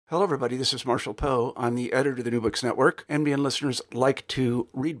Hello, everybody. This is Marshall Poe. I'm the editor of the New Books Network. NBN listeners like to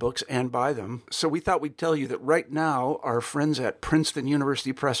read books and buy them. So we thought we'd tell you that right now, our friends at Princeton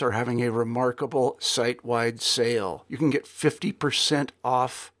University Press are having a remarkable site-wide sale. You can get 50%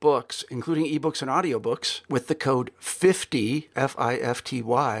 off books, including ebooks and audiobooks, with the code 50,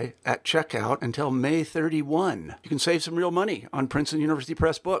 F-I-F-T-Y, at checkout until May 31. You can save some real money on Princeton University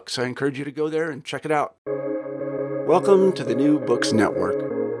Press books. I encourage you to go there and check it out. Welcome to the New Books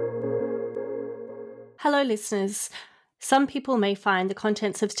Network. Hello, listeners. Some people may find the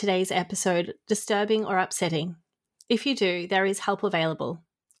contents of today's episode disturbing or upsetting. If you do, there is help available.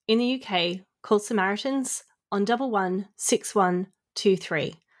 In the UK, call Samaritans on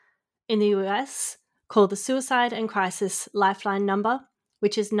 116123. In the US, call the Suicide and Crisis Lifeline number,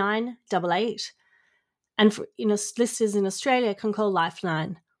 which is 988. And listeners in Australia can call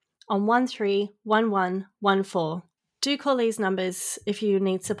Lifeline on 131114. Do call these numbers if you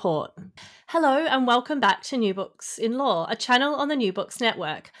need support. Hello and welcome back to New Books in Law, a channel on the New Books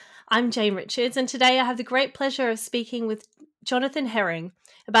Network. I'm Jane Richards, and today I have the great pleasure of speaking with Jonathan Herring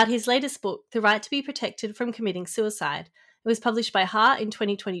about his latest book, The Right to be Protected from Committing Suicide. It was published by Hart in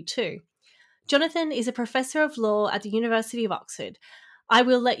 2022. Jonathan is a professor of law at the University of Oxford. I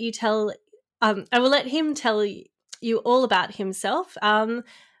will let him tell you all about himself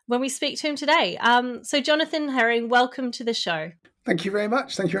when we speak to him today. So Jonathan Herring, welcome to the show. Thank you very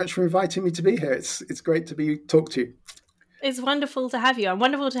much. Thank you very much for inviting me to be here. It's great to be talked to. It's wonderful to have you. And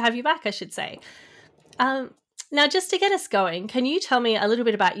wonderful to have you back, I should say. Now, just to get us going, can you tell me a little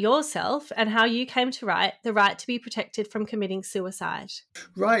bit about yourself and how you came to write The Right to be Protected from Committing Suicide?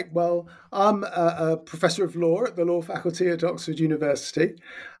 Right. Well, I'm a professor of law at the law faculty at Oxford University,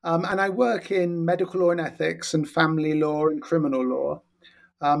 and I work in medical law and ethics and family law and criminal law.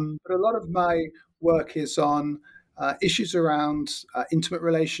 But a lot of my work is on issues around intimate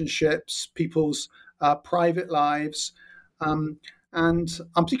relationships, people's private lives, and I'm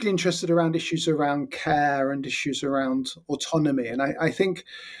particularly interested around issues around care and issues around autonomy. And I think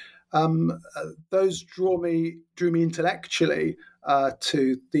those drew me intellectually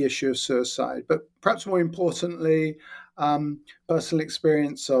to the issue of suicide. But perhaps more importantly, personal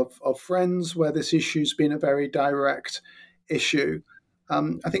experience of friends where this issue's been a very direct issue.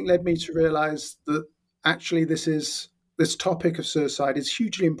 I think led me to realize that actually this topic of suicide is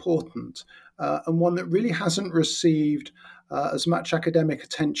hugely important and one that really hasn't received as much academic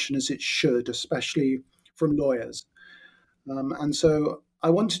attention as it should, especially from lawyers. And so I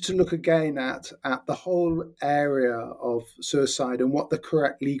wanted to look again at the whole area of suicide and what the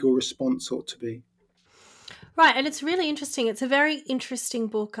correct legal response ought to be. Right, and it's really interesting. It's a very interesting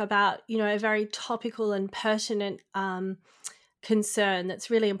book about, a very topical and pertinent concern that's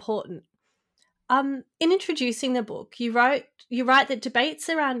really important. In introducing the book, you write that debates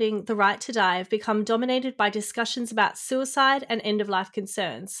surrounding the right to die have become dominated by discussions about suicide and end-of-life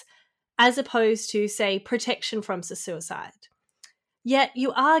concerns, as opposed to, say, protection from suicide. Yet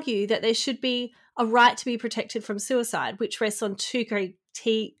you argue that there should be a right to be protected from suicide, which rests on two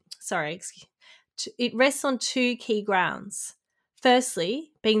key grounds.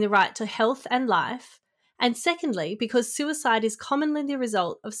 Firstly, being the right to health and life, and secondly, because suicide is commonly the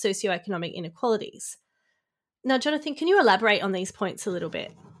result of socioeconomic inequalities. Now, Jonathan, can you elaborate on these points a little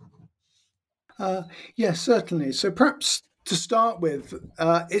bit? Yes, certainly. So perhaps to start with,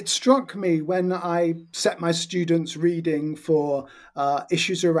 it struck me when I set my students reading for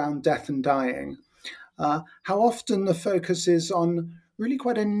issues around death and dying, how often the focus is on really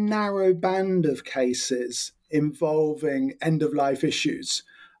quite a narrow band of cases involving end-of-life issues.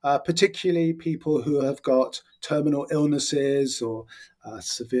 Particularly people who have got terminal illnesses or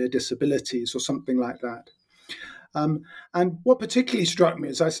severe disabilities or something like that. And what particularly struck me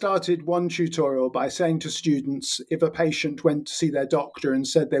is I started one tutorial by saying to students, if a patient went to see their doctor and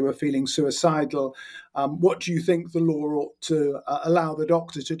said they were feeling suicidal, what do you think the law ought to allow the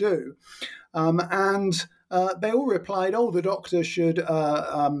doctor to do? And they all replied, the doctor should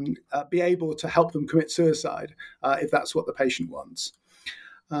be able to help them commit suicide if that's what the patient wants.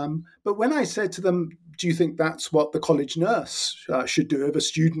 But when I said to them, do you think that's what the college nurse should do if a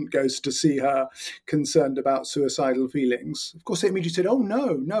student goes to see her concerned about suicidal feelings? Of course, they immediately said,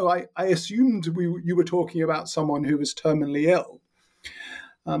 no, I assumed you were talking about someone who was terminally ill.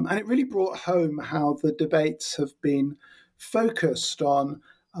 And it really brought home how the debates have been focused on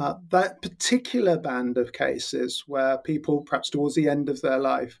that particular band of cases where people, perhaps towards the end of their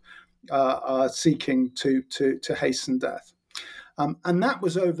life, are seeking to hasten death. And that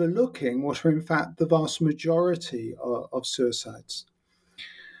was overlooking what are in fact the vast majority of suicides.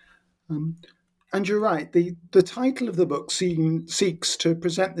 And you're right, the title of the book seeks to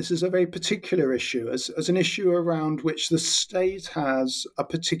present this as a very particular issue, as an issue around which the state has a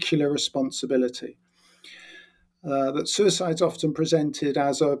particular responsibility. That suicide's often presented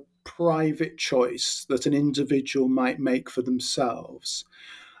as a private choice that an individual might make for themselves.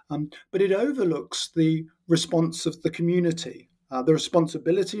 But it overlooks the response of the community, the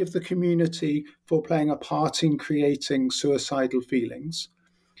responsibility of the community for playing a part in creating suicidal feelings,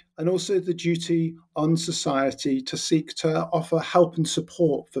 and also the duty on society to seek to offer help and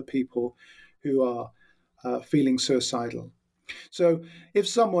support for people who are feeling suicidal. So if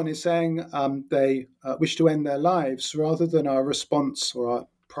someone is saying they wish to end their lives, rather than our response or our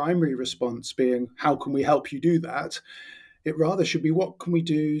primary response being, how can we help you do that? It rather should be, what can we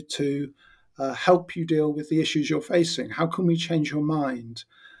do to help you deal with the issues you're facing? How can we change your mind?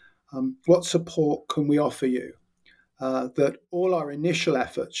 What support can we offer you? That all our initial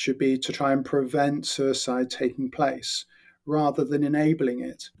efforts should be to try and prevent suicide taking place rather than enabling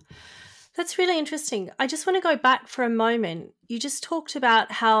it. That's really interesting. I just want to go back for a moment. You just talked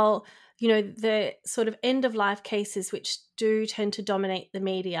about how, the sort of end of life cases, which do tend to dominate the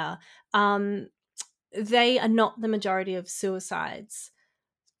media, they are not the majority of suicides.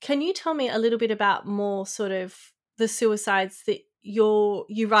 Can you tell me a little bit about more sort of the suicides that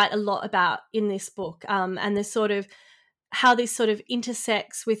you write a lot about in this book, and the sort of how this sort of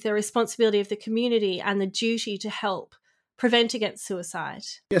intersects with the responsibility of the community and the duty to help prevent against suicide?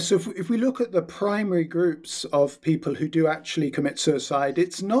 Yes, so if we look at the primary groups of people who do actually commit suicide,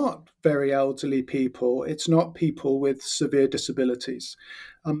 it's not very elderly people, it's not people with severe disabilities.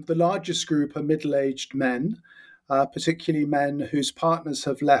 The largest group are middle-aged men, particularly men whose partners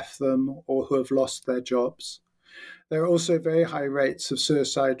have left them or who have lost their jobs. There are also very high rates of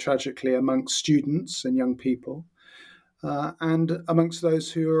suicide, tragically, amongst students and young people. And amongst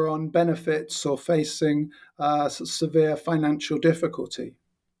those who are on benefits or facing severe financial difficulty.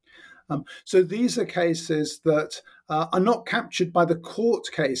 So these are cases that are not captured by the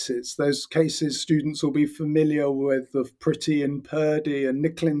court cases. Those cases students will be familiar with, of Pretty and Purdy and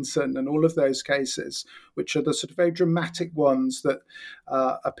Nicklinson and all of those cases, which are the sort of very dramatic ones that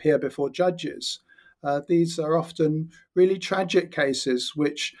appear before judges. These are often really tragic cases,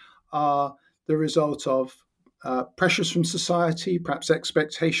 which are the result of pressures from society, perhaps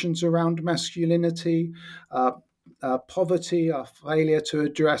expectations around masculinity, poverty, a failure to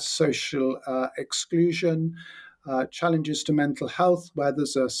address social exclusion, challenges to mental health, where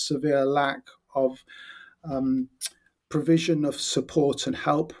there's a severe lack of provision of support and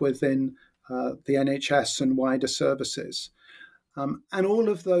help within the NHS and wider services. And all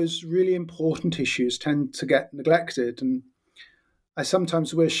of those really important issues tend to get neglected. And I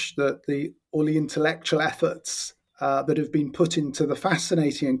sometimes wish that all the intellectual efforts that have been put into the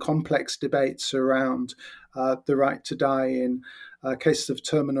fascinating and complex debates around the right to die in cases of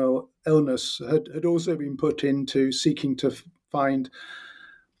terminal illness had also been put into seeking to find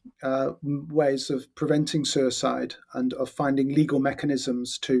ways of preventing suicide and of finding legal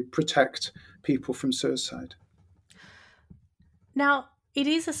mechanisms to protect people from suicide. Now, it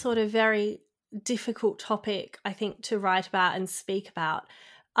is a sort of very difficult topic, I think, to write about and speak about.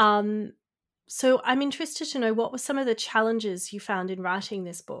 So I'm interested to know, what were some of the challenges you found in writing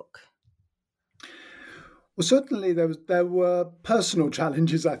this book? Well, certainly there were personal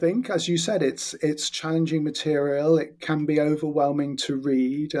challenges, I think. As you said, it's challenging material. It can be overwhelming to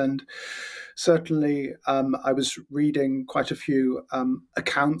read. And certainly I was reading quite a few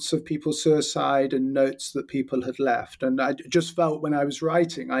accounts of people's suicide and notes that people had left. And I just felt when I was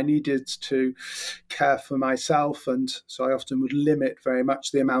writing, I needed to care for myself. And so I often would limit very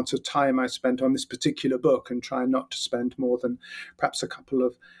much the amount of time I spent on this particular book and try not to spend more than perhaps a couple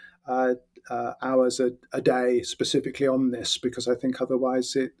of hours a day specifically on this, because I think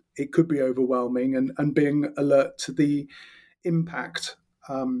otherwise it could be overwhelming, and being alert to the impact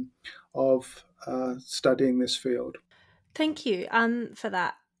of studying this field. Thank you for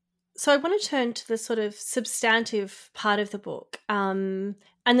that. So I want to turn to the sort of substantive part of the book. And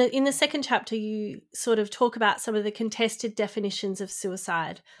in the second chapter, you sort of talk about some of the contested definitions of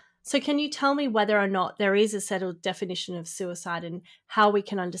suicide. So can you tell me whether or not there is a settled definition of suicide and how we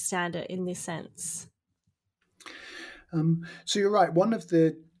can understand it in this sense? So you're right. One of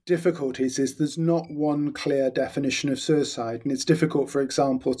the difficulties is there's not one clear definition of suicide, and it's difficult, for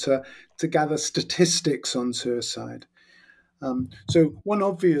example, to gather statistics on suicide. So one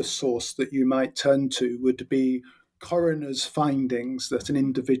obvious source that you might turn to would be coroners' findings that an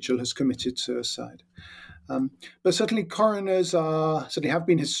individual has committed suicide. But certainly coroners have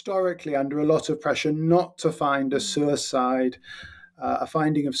been historically under a lot of pressure not to find a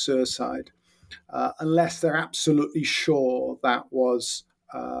finding of suicide. unless they're absolutely sure that was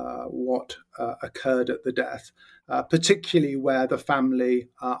what occurred at the death, particularly where the family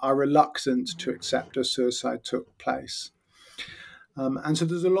are reluctant to accept a suicide took place. And so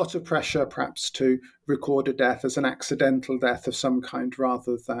there's a lot of pressure perhaps to record a death as an accidental death of some kind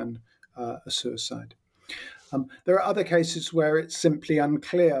rather than a suicide. There are other cases where it's simply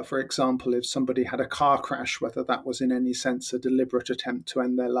unclear, for example, if somebody had a car crash, whether that was in any sense a deliberate attempt to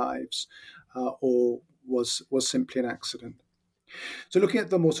end their lives or was simply an accident. So looking at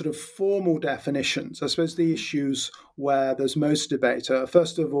the more sort of formal definitions, I suppose the issues where there's most debate are,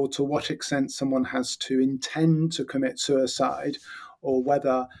 first of all, to what extent someone has to intend to commit suicide, or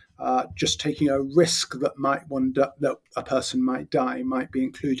whether just taking a risk that a person might die might be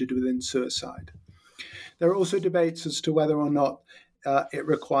included within suicide. There are also debates as to whether or not it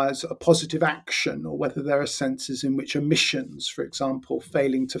requires a positive action, or whether there are senses in which omissions, for example,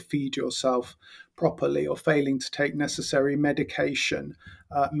 failing to feed yourself properly or failing to take necessary medication,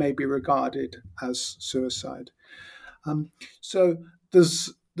 may be regarded as suicide. So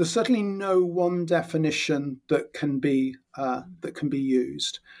there's certainly no one definition that can be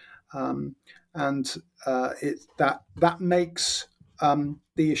used, and that makes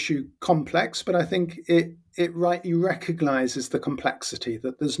the issue complex, but I think it rightly recognises the complexity,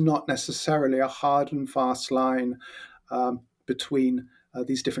 that there's not necessarily a hard and fast line between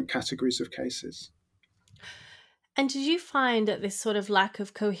these different categories of cases. And did you find that this sort of lack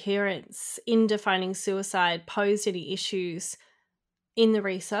of coherence in defining suicide posed any issues in the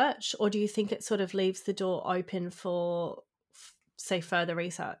research, or do you think it sort of leaves the door open for, say, further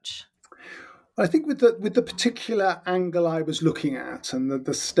research? I think with the particular angle I was looking at, and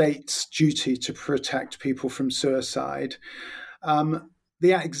the state's duty to protect people from suicide, the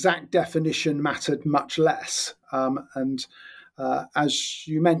exact definition mattered much less. And as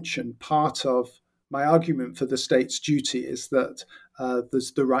you mentioned, part of my argument for the state's duty is that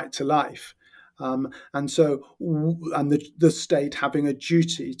there's the right to life. And the state having a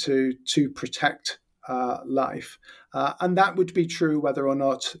duty to protect life. And that would be true whether or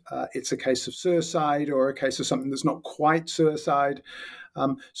not it's a case of suicide or a case of something that's not quite suicide.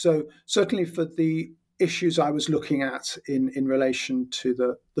 So certainly for the issues I was looking at in relation to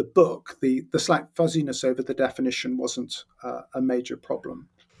the book, the slight fuzziness over the definition wasn't a major problem.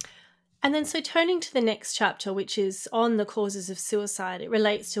 And then, so turning to the next chapter, which is on the causes of suicide, it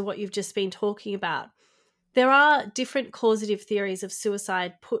relates to what you've just been talking about. There are different causative theories of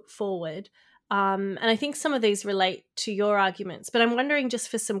suicide put forward, and I think some of these relate to your arguments, but I'm wondering, just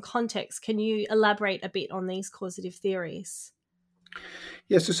for some context, can you elaborate a bit on these causative theories?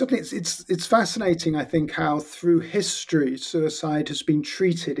 Yes, so certainly it's fascinating, I think, how through history suicide has been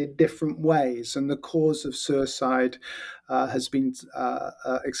treated in different ways, and the cause of suicide has been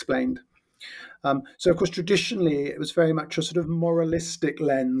explained. So, of course, traditionally, it was very much a sort of moralistic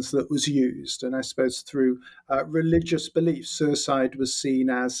lens that was used. And I suppose through religious beliefs, suicide was seen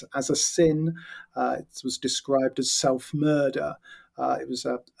as a sin. It was described as self-murder. It was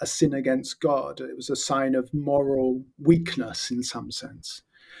a sin against God. It was a sign of moral weakness in some sense.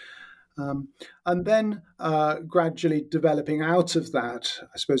 And then gradually developing out of that,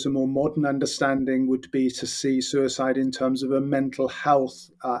 I suppose a more modern understanding would be to see suicide in terms of a mental health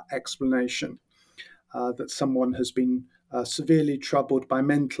explanation, that someone has been severely troubled by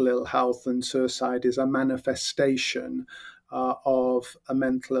mental ill health, and suicide is a manifestation of a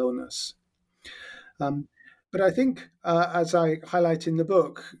mental illness. But I think, as I highlight in the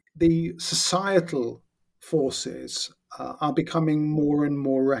book, the societal forces are becoming more and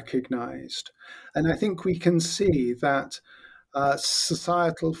more recognized. And I think we can see that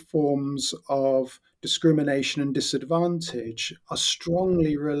societal forms of discrimination and disadvantage are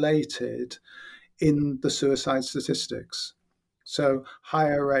strongly related in the suicide statistics. So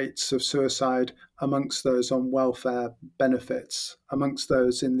higher rates of suicide amongst those on welfare benefits, amongst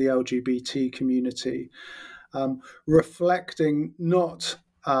those in the LGBT community, reflecting not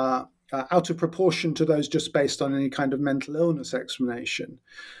out of proportion to those just based on any kind of mental illness explanation,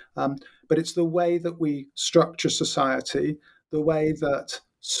 but it's the way that we structure society, the way that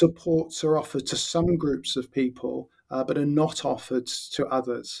supports are offered to some groups of people, but are not offered to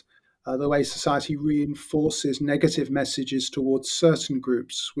others. The way society reinforces negative messages towards certain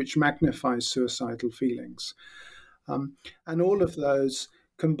groups, which magnifies suicidal feelings. And all of those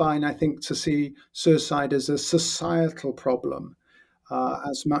combine, I think, to see suicide as a societal problem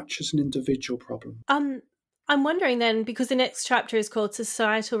as much as an individual problem. I'm wondering then, because the next chapter is called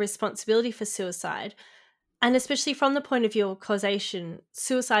Societal Responsibility for Suicide, and especially from the point of view of causation,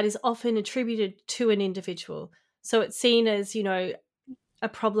 suicide is often attributed to an individual. So it's seen as, a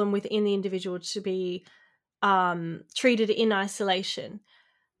problem within the individual to be treated in isolation.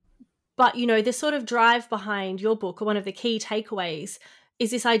 But, the sort of drive behind your book, or one of the key takeaways, is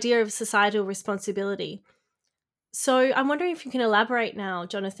this idea of societal responsibility. So I'm wondering if you can elaborate now,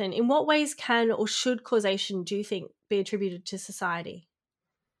 Jonathan, in what ways can or should causation, do you think, be attributed to society?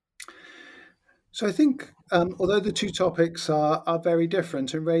 So I think, although the two topics are very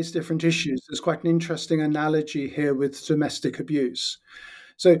different and raise different issues, there's quite an interesting analogy here with domestic abuse.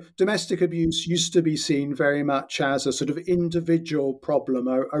 So domestic abuse used to be seen very much as a sort of individual problem,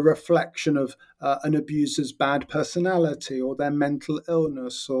 a reflection of an abuser's bad personality or their mental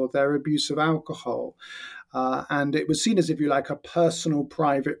illness or their abuse of alcohol. And it was seen as, if you like, a personal,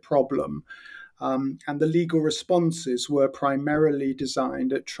 private problem. And the legal responses were primarily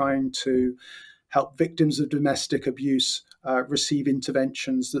designed at trying to help victims of domestic abuse receive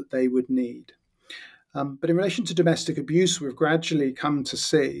interventions that they would need. But in relation to domestic abuse, we've gradually come to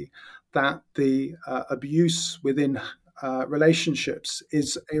see that the abuse within relationships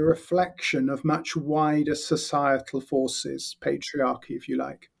is a reflection of much wider societal forces, patriarchy, if you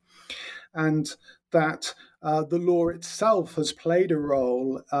like, and that the law itself has played a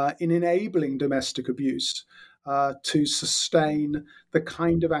role in enabling domestic abuse to sustain the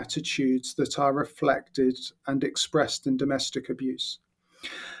kind of attitudes that are reflected and expressed in domestic abuse.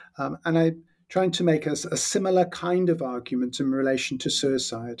 And I'm trying to make a similar kind of argument in relation to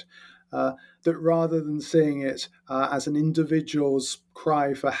suicide, that rather than seeing it as an individual's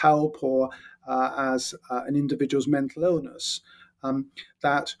cry for help or as an individual's mental illness,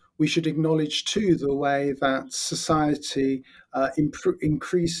 that we should acknowledge too the way that society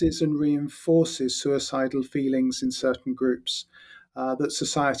increases and reinforces suicidal feelings in certain groups, that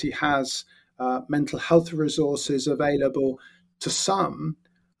society has mental health resources available to some,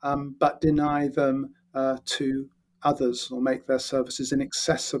 but deny them to others or make their services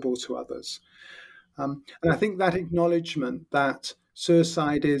inaccessible to others. And I think that acknowledgement that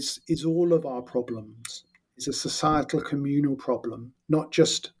suicide is all of our problems, is a societal communal problem, not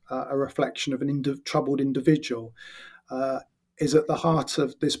just a reflection of an troubled individual, is at the heart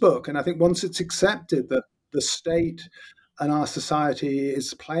of this book. And I think once it's accepted that the state and our society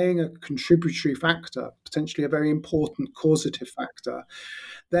is playing a contributory factor, potentially a very important causative factor,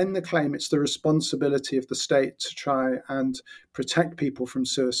 then the claim it's the responsibility of the state to try and protect people from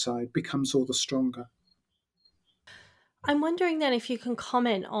suicide becomes all the stronger. I'm wondering then if you can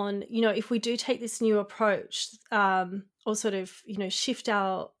comment on, if we do take this new approach, or sort of, shift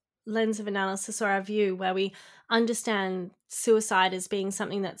our lens of analysis or our view, where we understand suicide as being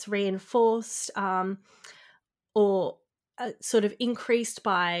something that's reinforced or sort of increased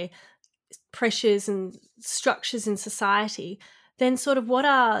by pressures and structures in society, then sort of what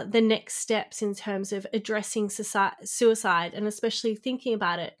are the next steps in terms of addressing suicide, and especially thinking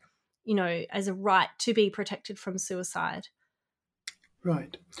about it, as a right to be protected from suicide?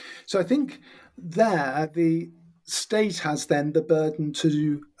 Right. So I think there the state has then the burden to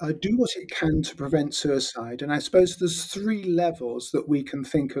do what it can to prevent suicide. And I suppose there's three levels that we can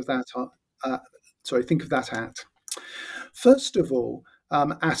think of that at. First of all,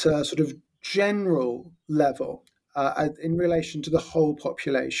 at a sort of general level, in relation to the whole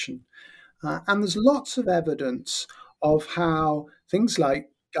population. And there's lots of evidence of how things like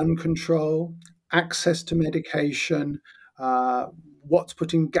gun control, access to medication, what's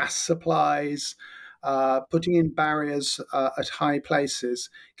putting gas supplies, putting in barriers at high places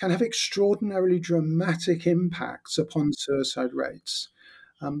can have extraordinarily dramatic impacts upon suicide rates.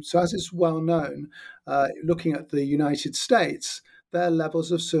 So as is well known, looking at the United States, their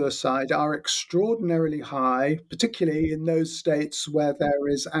levels of suicide are extraordinarily high, particularly in those states where there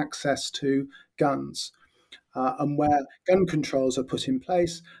is access to guns. And where gun controls are put in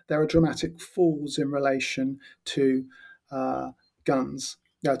place, there are dramatic falls in relation to guns,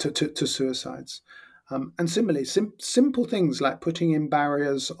 to suicides. And similarly, simple things like putting in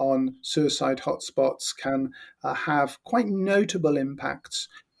barriers on suicide hotspots can have quite notable impacts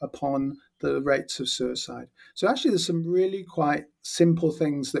upon the rates of suicide. So actually, there's some really quite simple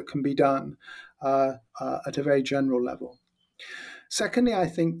things that can be done at a very general level. Secondly, I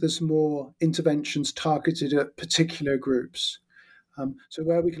think there's more interventions targeted at particular groups. So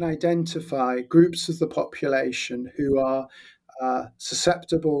where we can identify groups of the population who are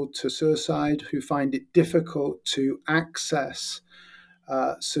susceptible to suicide, who find it difficult to access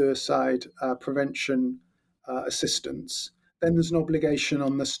suicide prevention assistance, then there's an obligation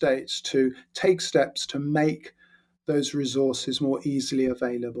on the states to take steps to make those resources more easily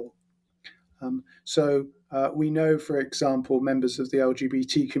available. So we know, for example, members of the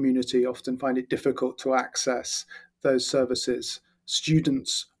LGBT community often find it difficult to access those services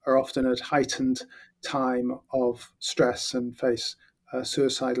students are often at heightened time of stress and face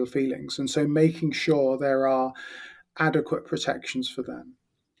suicidal feelings. And so making sure there are adequate protections for them.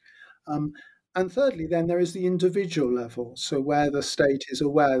 And thirdly, then there is the individual level. So where the state is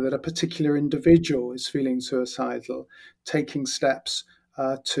aware that a particular individual is feeling suicidal, taking steps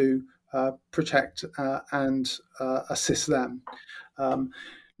to protect and assist them.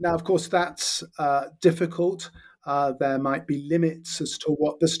 Now, of course, that's difficult. There might be limits as to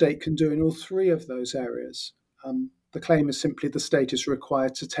what the state can do in all three of those areas. The claim is simply the state is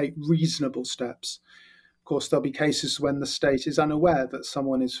required to take reasonable steps. Of course, there'll be cases when the state is unaware that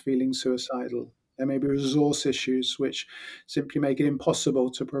someone is feeling suicidal. There may be resource issues which simply make it impossible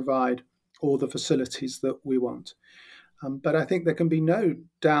to provide all the facilities that we want. But I think there can be no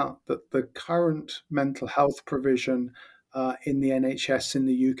doubt that the current mental health provision in the NHS in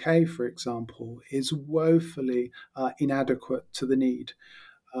the UK, for example, is woefully inadequate to the need.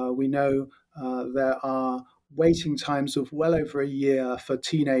 We know there are waiting times of well over a year for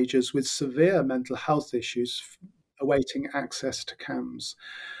teenagers with severe mental health issues awaiting access to CAMHS.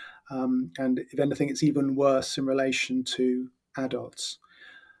 And if anything, it's even worse in relation to adults.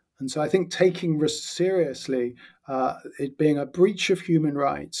 And so I think taking seriously it being a breach of human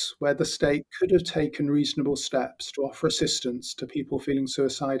rights where the state could have taken reasonable steps to offer assistance to people feeling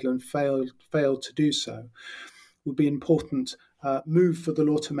suicidal and failed to do so would be an important move for the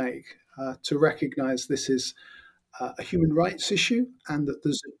law to make, to recognise this is a human rights issue and that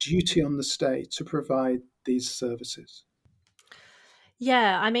there's a duty on the state to provide these services.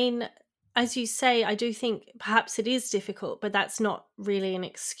 Yeah, I mean, as you say, I do think perhaps it is difficult, but that's not really an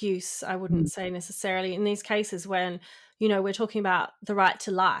excuse, I wouldn't say necessarily, in these cases when, we're talking about the right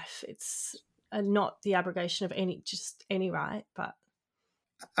to life. It's not the abrogation of any right, but...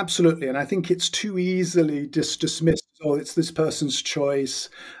 Absolutely. And I think it's too easily dismissed. Oh, it's this person's choice,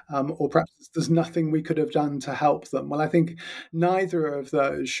 or perhaps there's nothing we could have done to help them. Well, I think neither of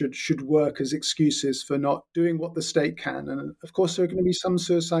those should work as excuses for not doing what the state can. And of course, there are going to be some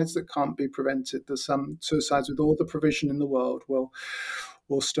suicides that can't be prevented. There's some suicides with all the provision in the world will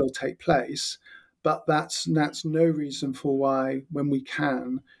still take place. But that's no reason for why, when we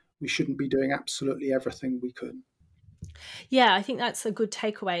can, we shouldn't be doing absolutely everything we could. Yeah, I think that's a good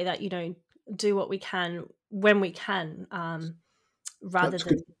takeaway, that, do what we can when we can, rather That's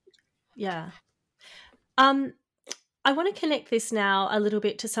than... good. Yeah. I want to connect this now a little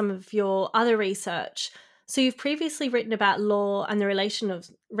bit to some of your other research. So you've previously written about law and the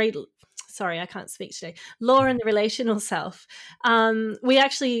law and the relational self. We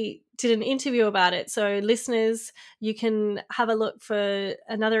actually did an interview about it. So listeners, you can have a look for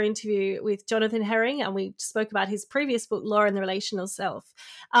another interview with Jonathan Herring, and we spoke about his previous book, Law and the Relational Self.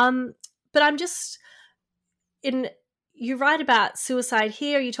 But I'm just... You write about suicide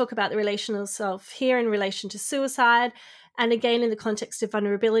here, you talk about the relational self here in relation to suicide, and again in the context of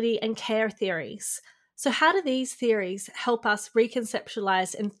vulnerability and care theories. So how do these theories help us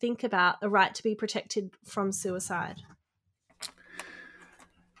reconceptualize and think about the right to be protected from suicide?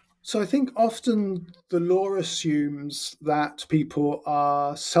 So I think often the law assumes that people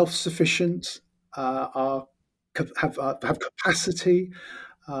are self-sufficient, have capacity,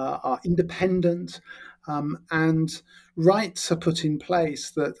 are independent, and rights are put in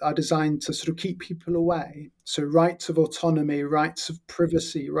place that are designed to sort of keep people away. So rights of autonomy, rights of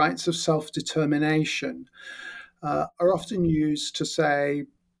privacy, rights of self-determination are often used to say,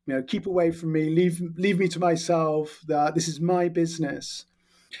 keep away from me, leave me to myself, this is my business.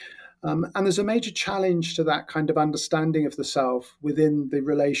 And there's a major challenge to that kind of understanding of the self within the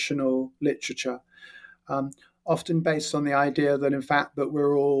relational literature, often based on the idea that, in fact, that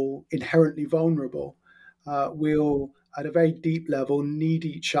we're all inherently vulnerable. We all, at a very deep level, need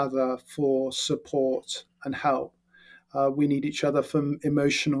each other for support and help. We need each other for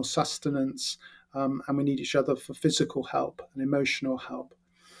emotional sustenance, and we need each other for physical help and emotional help.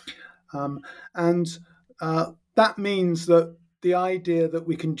 And that means that the idea that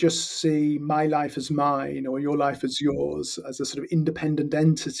we can just see my life as mine or your life as yours as a sort of independent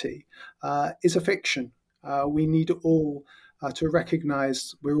entity is a fiction. We need all to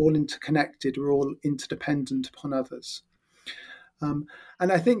recognize we're all interconnected, we're all interdependent upon others. And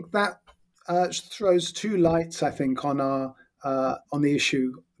I think that throws two lights, I think, on the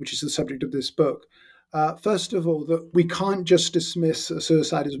issue, which is the subject of this book. First of all, that we can't just dismiss a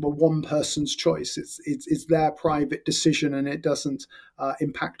suicide as one person's choice. It's their private decision, and it doesn't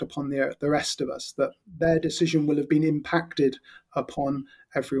impact upon the rest of us. That their decision will have been impacted upon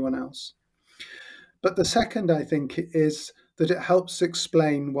everyone else. But the second, I think, is that it helps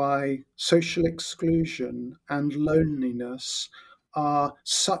explain why social exclusion and loneliness are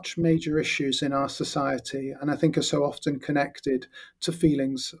such major issues in our society, and I think are so often connected to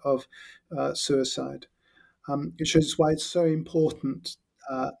feelings of suicide. It shows why it's so important.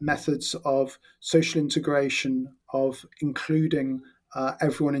 Methods of social integration, of including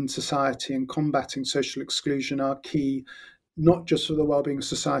everyone in society and combating social exclusion are key, not just for the well-being of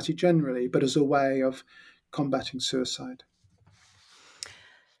society generally, but as a way of combating suicide.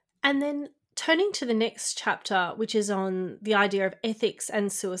 And then turning to the next chapter, which is on the idea of ethics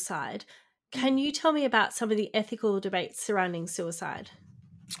and suicide, can you tell me about some of the ethical debates surrounding suicide?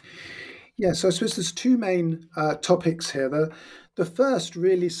 Yeah, so I suppose there's two main topics here. The first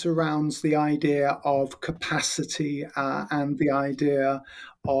really surrounds the idea of capacity and the idea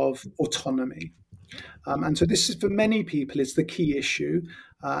of autonomy. And so this is, for many people, is the key issue.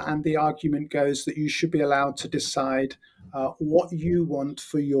 And the argument goes that you should be allowed to decide what you want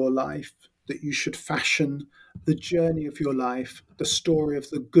for your life, that you should fashion the journey of your life, the story of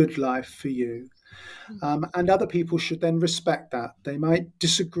the good life for you. And other people should then respect that. They might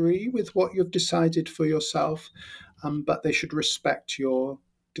disagree with what you've decided for yourself, but they should respect your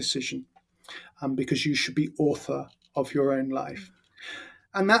decision because you should be author of your own life.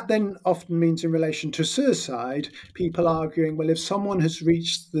 And that then often means, in relation to suicide, people arguing, well, if someone has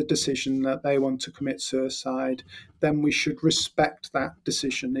reached the decision that they want to commit suicide, then we should respect that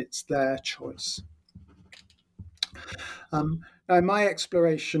decision. It's their choice. Now, in my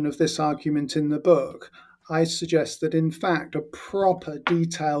exploration of this argument in the book, I suggest that, in fact, a proper,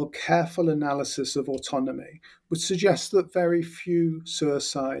 detailed, careful analysis of autonomy would suggest that very few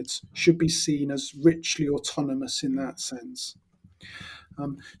suicides should be seen as richly autonomous in that sense.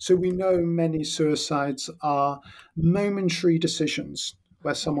 So we know many suicides are momentary decisions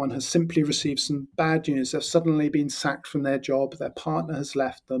where someone has simply received some bad news. They've suddenly been sacked from their job, their partner has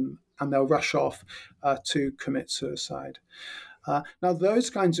left them, and they'll rush off to commit suicide. Now,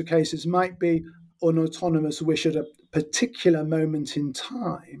 those kinds of cases might be an autonomous wish at a particular moment in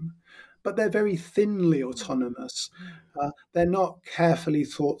time, but they're very thinly autonomous. They're not carefully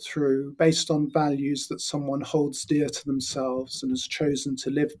thought through based on values that someone holds dear to themselves and has chosen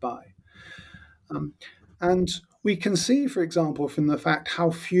to live by. And we can see, for example, from the fact how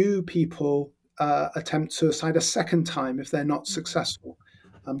few people attempt suicide a second time if they're not successful.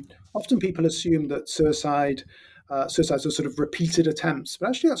 Often people assume that suicides are sort of repeated attempts, but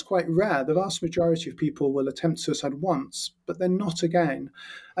actually that's quite rare. The vast majority of people will attempt suicide once, but then not again.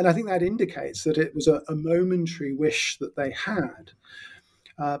 And I think that indicates that it was a momentary wish that they had.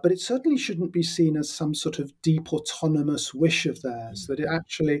 But it certainly shouldn't be seen as some sort of deep autonomous wish of theirs, that it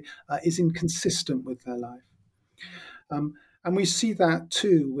actually is inconsistent with their life. And we see that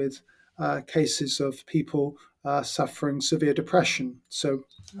too with cases of people suffering severe depression. So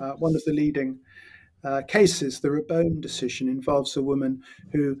one of the leading cases, the Rabone decision, involves a woman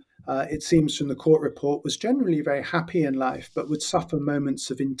who, it seems from the court report, was generally very happy in life, but would suffer moments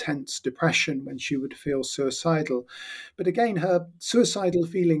of intense depression when she would feel suicidal. But again, her suicidal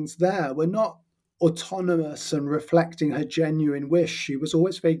feelings there were not autonomous and reflecting her genuine wish. She was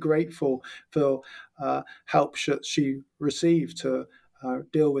always very grateful for help that she received to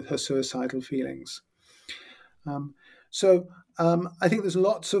deal with her suicidal feelings. So I think there's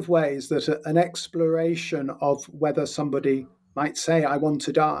lots of ways that an exploration of whether somebody might say, I want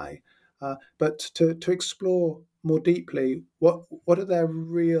to die, but to explore more deeply, what are their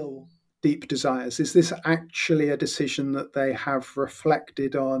real deep desires? Is this actually a decision that they have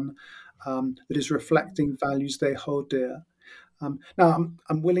reflected on, that is reflecting values they hold dear? Now,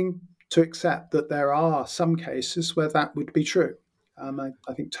 I'm willing to accept that there are some cases where that would be true.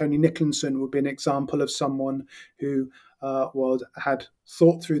 I think Tony Nicholson would be an example of someone who had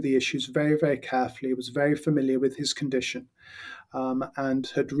thought through the issues very, very carefully, was very familiar with his condition, and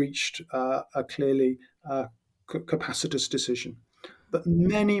had reached a clearly capacitous decision. But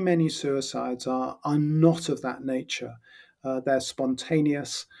many, many suicides are not of that nature. They're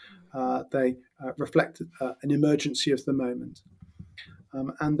spontaneous. They reflect an emergency of the moment.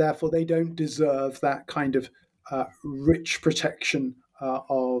 And therefore, they don't deserve that kind of rich protection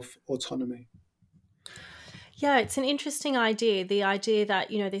of autonomy. Yeah, it's an interesting idea. The idea that,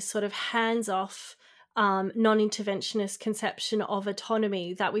 this sort of hands-off, non-interventionist conception of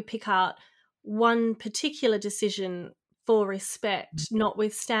autonomy, that we pick out one particular decision for respect,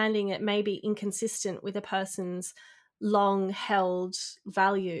 notwithstanding it may be inconsistent with a person's long-held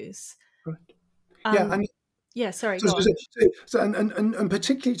values. Right. Sorry, go on. And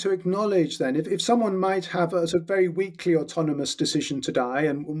particularly to acknowledge then, if someone might have a sort of very weakly autonomous decision to die,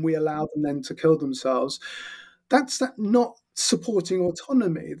 and we allow them then to kill themselves, that's not supporting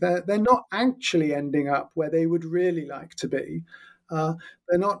autonomy. They're not actually ending up where they would really like to be.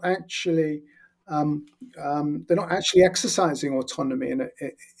 they're not actually they're not actually exercising autonomy, and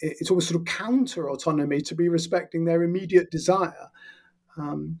it's almost sort of counter autonomy to be respecting their immediate desire.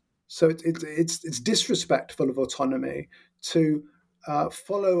 So it's disrespectful of autonomy to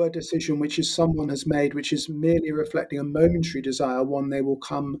follow a decision which is someone has made, which is merely reflecting a momentary desire, one they will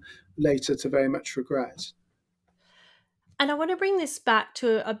come later to very much regret. And I want to bring this back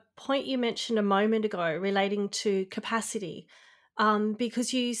to a point you mentioned a moment ago relating to capacity,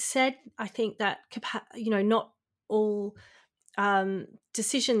 because you said, I think that not all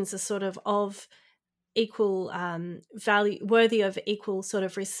decisions are sort of equal value, worthy of equal sort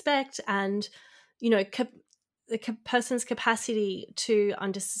of respect, and the person's capacity to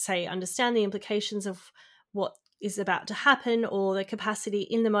understand the implications of what is about to happen, or the capacity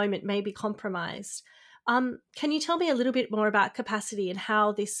in the moment may be compromised. Can you tell me a little bit more about capacity and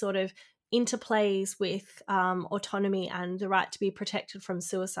how this sort of interplays with autonomy and the right to be protected from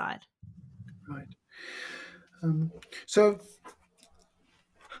suicide? Right. So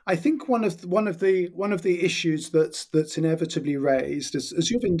I think one of the issues that's inevitably raised,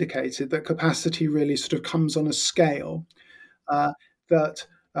 as you've indicated, that capacity really sort of comes on a scale. That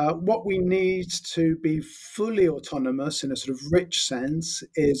what we need to be fully autonomous in a sort of rich sense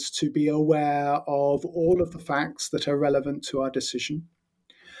is to be aware of all of the facts that are relevant to our decision,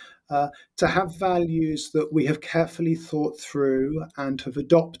 to have values that we have carefully thought through and have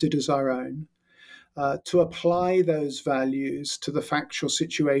adopted as our own, to apply those values to the factual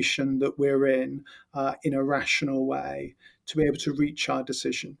situation that we're in a rational way, to be able to reach our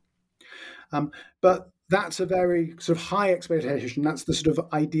decision. But that's a very sort of high expectation. That's the sort of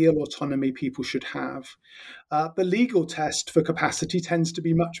ideal autonomy people should have. The legal test for capacity tends to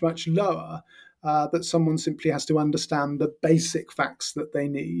be much, much lower, that someone simply has to understand the basic facts that they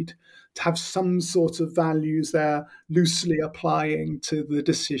need to have some sort of values they're loosely applying to the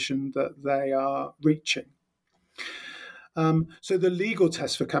decision that they are reaching. So the legal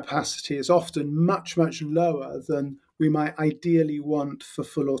test for capacity is often much, much lower than we might ideally want for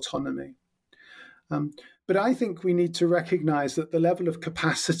full autonomy. But I think we need to recognize that the level of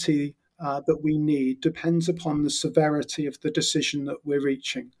capacity that we need depends upon the severity of the decision that we're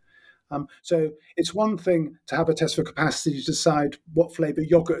reaching. So it's one thing to have a test for capacity to decide what flavor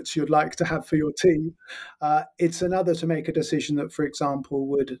yogurt you'd like to have for your tea. It's another to make a decision that, for example,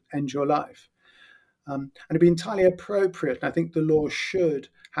 would end your life. And it'd be entirely appropriate, and I think the law should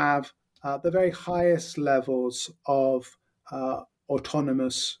have the very highest levels of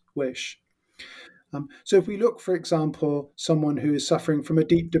autonomous wish. So if we look, for example, someone who is suffering from a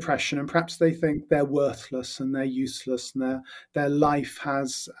deep depression, and perhaps they think they're worthless and they're useless and their life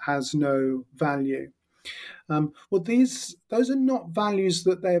has no value. Well, those are not values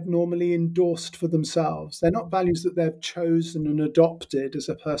that they have normally endorsed for themselves. They're not values that they've chosen and adopted as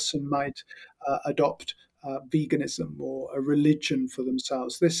a person might adopt veganism or a religion for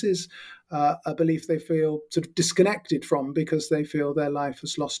themselves. This is a belief they feel sort of disconnected from because they feel their life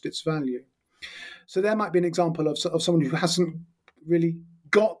has lost its value. So there might be an example of someone who hasn't really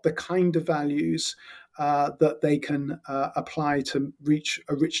got the kind of values that they can apply to reach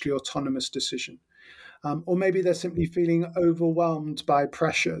a richly autonomous decision. Or maybe they're simply feeling overwhelmed by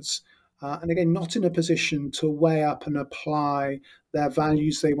pressures, and again, not in a position to weigh up and apply their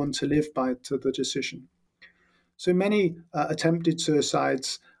values they want to live by to the decision. So many attempted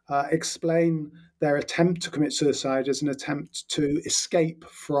suicides explain their attempt to commit suicide as an attempt to escape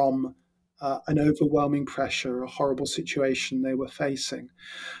from an overwhelming pressure, a horrible situation they were facing.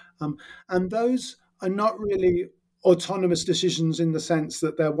 And those are not really autonomous decisions in the sense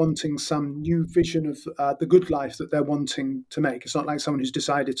that they're wanting some new vision of the good life that they're wanting to make. It's not like someone who's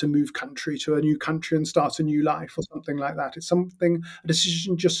decided to move country to a new country and start a new life or something like that. It's a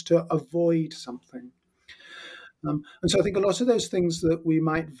decision just to avoid something. And so I think a lot of those things that we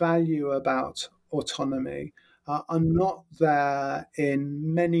might value about autonomy are not there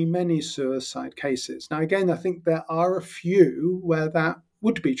in many, many suicide cases. Now, again, I think there are a few where that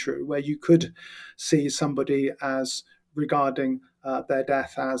would be true, where you could see somebody as regarding their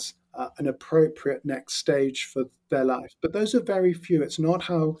death as an appropriate next stage for their life. But those are very few. It's not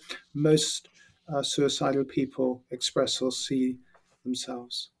how most suicidal people express or see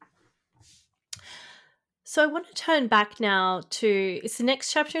themselves. So I want to turn back now to, it's the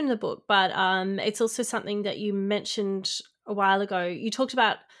next chapter in the book, but it's also something that you mentioned a while ago. You talked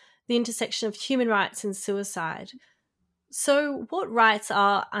about the intersection of human rights and suicide. So what rights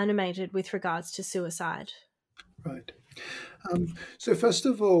are animated with regards to suicide? Right. So first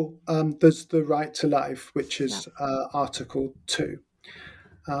of all, there's the right to life, which is Article 2.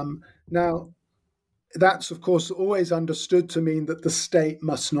 Now, that's, of course, always understood to mean that the state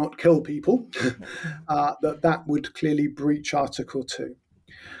must not kill people, that would clearly breach Article 2.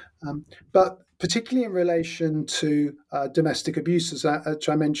 But particularly in relation to domestic abuse, as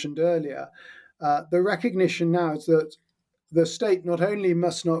I mentioned earlier, the recognition now is that the state not only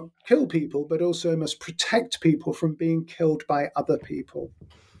must not kill people, but also must protect people from being killed by other people.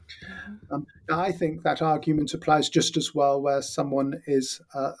 Now, I think that argument applies just as well where someone is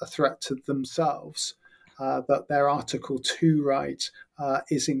a threat to themselves, that their Article 2 right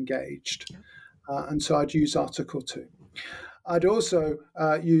is engaged. And so I'd use Article 2. I'd also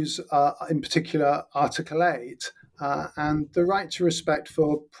use, in particular, Article 8 and the right to respect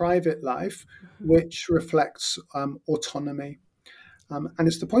for private life, which reflects autonomy. And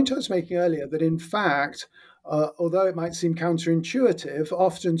it's the point I was making earlier that, in fact, although it might seem counterintuitive,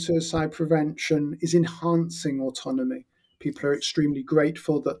 often suicide prevention is enhancing autonomy. People are extremely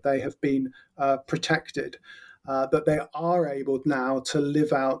grateful that they have been protected, that they are able now to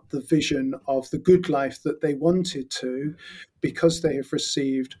live out the vision of the good life that they wanted to, because they have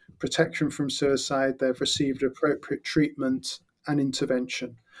received protection from suicide, they've received appropriate treatment and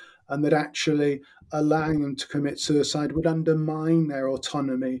intervention, and that actually allowing them to commit suicide would undermine their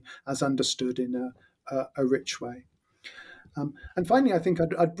autonomy as understood in a rich way. And finally, I think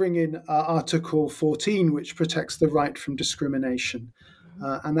I'd bring in Article 14, which protects the right from discrimination.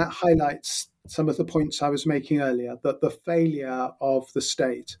 And that highlights some of the points I was making earlier, that the failure of the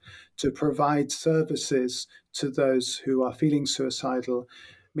state to provide services to those who are feeling suicidal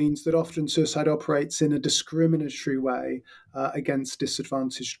means that often suicide operates in a discriminatory way against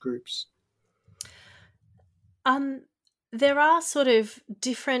disadvantaged groups. There are sort of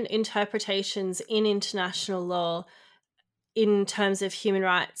different interpretations in international law in terms of human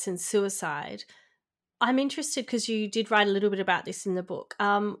rights and suicide. I'm interested because you did write a little bit about this in the book.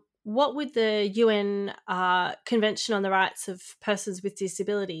 What would the UN Convention on the Rights of Persons with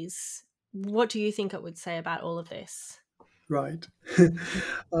Disabilities, what do you think it would say about all of this? Right.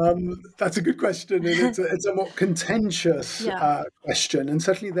 That's a good question, and it's a more contentious question. And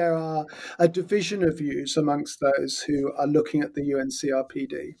certainly there are a division of views amongst those who are looking at the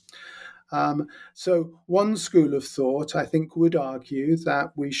UNCRPD. So one school of thought, I think, would argue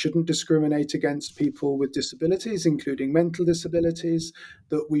that we shouldn't discriminate against people with disabilities, including mental disabilities,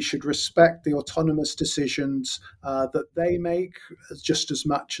 that we should respect the autonomous decisions that they make just as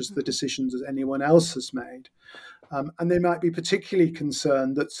much as the decisions that anyone else has made. And they might be particularly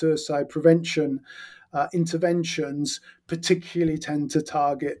concerned that suicide prevention interventions particularly tend to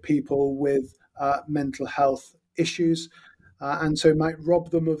target people with mental health issues, and so might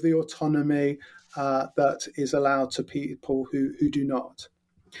rob them of the autonomy that is allowed to people who do not.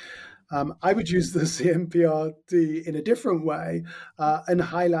 I would use the CMPRD in a different way and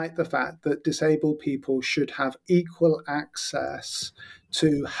highlight the fact that disabled people should have equal access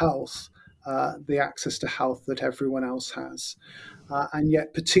to health, the access to health that everyone else has. And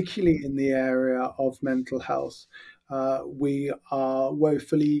yet, particularly in the area of mental health, we are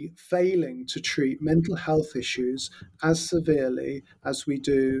woefully failing to treat mental health issues as severely as we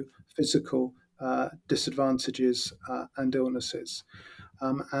do physical disadvantages and illnesses.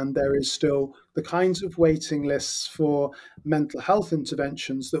 And there is still the kinds of waiting lists for mental health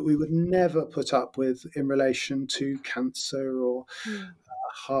interventions that we would never put up with in relation to cancer or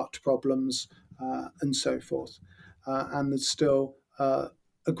heart problems and so forth. And there's still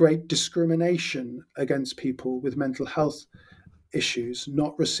a great discrimination against people with mental health issues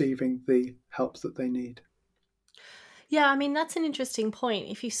not receiving the help that they need. Yeah, I mean, that's an interesting point.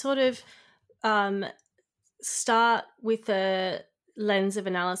 If you sort of start with a lens of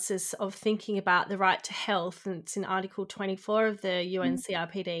analysis of thinking about the right to health, and it's in Article 24 of the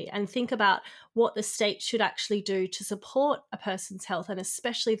UNCRPD, and think about what the state should actually do to support a person's health and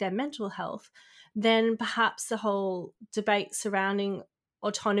especially their mental health, then perhaps the whole debate surrounding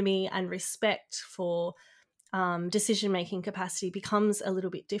autonomy and respect for decision-making capacity becomes a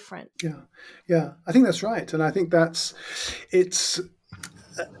little bit different. Yeah, I think that's right. And I think it's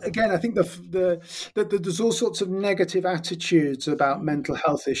again, I think that there's all sorts of negative attitudes about mental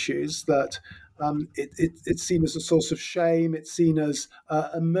health issues, that it's seen as a source of shame. It's seen as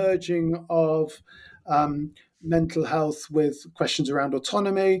a merging of mental health with questions around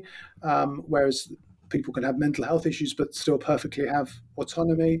autonomy, whereas people can have mental health issues but still perfectly have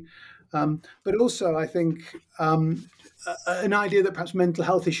autonomy. But also, I think an idea that perhaps mental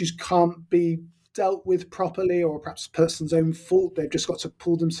health issues can't be dealt with properly, or perhaps a person's own fault, they've just got to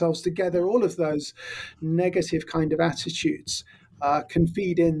pull themselves together. All of those negative kind of attitudes can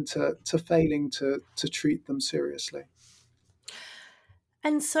feed into failing to treat them seriously.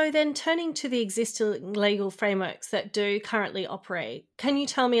 And so then turning to the existing legal frameworks that do currently operate, can you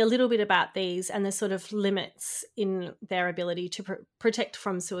tell me a little bit about these and the sort of limits in their ability to protect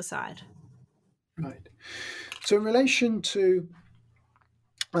from suicide? Right. So in relation to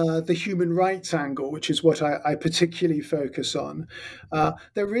the human rights angle, which is what I particularly focus on,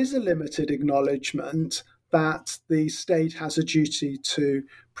 there is a limited acknowledgement that the state has a duty to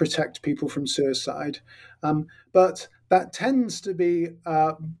protect people from suicide. But that tends to be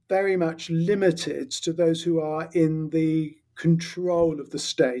very much limited to those who are in the control of the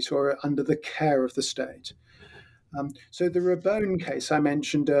state or under the care of the state. So the Rabone case I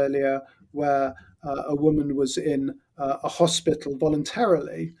mentioned earlier, where a woman was in a hospital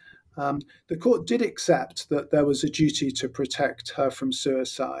voluntarily, the court did accept that there was a duty to protect her from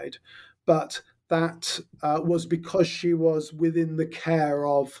suicide, but that was because she was within the care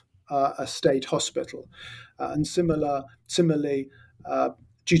of a state hospital. And similarly,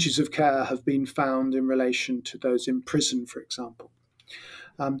 duties of care have been found in relation to those in prison, for example.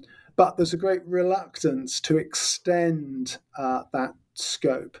 But there's a great reluctance to extend that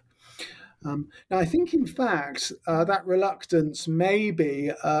scope. Now, I think, in fact, that reluctance may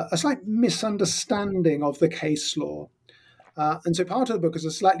be a slight misunderstanding of the case law. And so part of the book is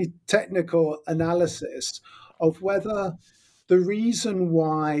a slightly technical analysis of whether the reason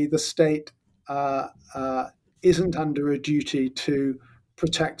why the state isn't under a duty to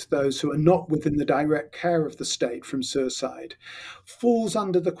protect those who are not within the direct care of the state from suicide falls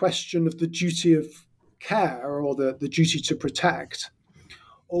under the question of the duty of care or the duty to protect,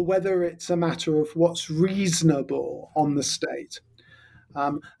 or whether it's a matter of what's reasonable on the state.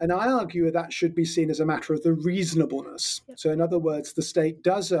 And I argue that should be seen as a matter of the reasonableness. So in other words, the state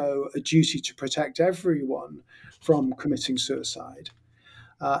does owe a duty to protect everyone from committing suicide.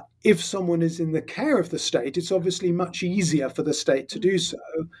 If someone is in the care of the state, it's obviously much easier for the state to do so.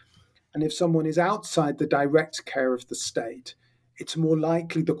 And if someone is outside the direct care of the state, it's more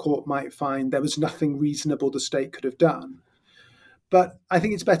likely the court might find there was nothing reasonable the state could have done. But I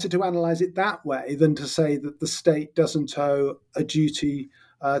think it's better to analyze it that way than to say that the state doesn't owe a duty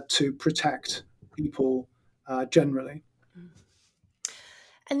to protect people generally.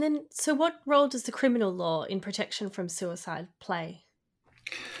 And then, so what role does the criminal law in protection from suicide play?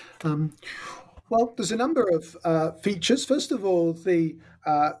 Well, there's a number of features. First of all, the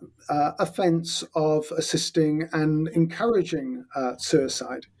offence of assisting and encouraging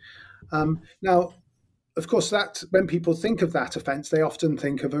suicide. Now, of course, that when people think of that offence, they often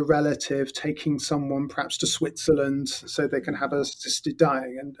think of a relative taking someone perhaps to Switzerland so they can have assisted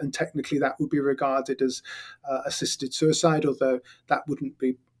dying. And technically that would be regarded as assisted suicide, although that wouldn't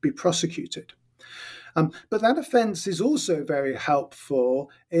be prosecuted. But that offence is also very helpful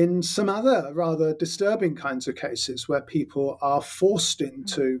in some other rather disturbing kinds of cases where people are forced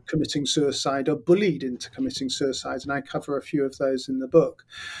into committing suicide or bullied into committing suicide. And I cover a few of those in the book.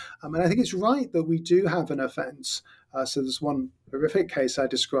 And I think it's right that we do have an offence. So there's one horrific case I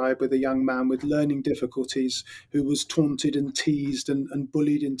describe with a young man with learning difficulties who was taunted and teased and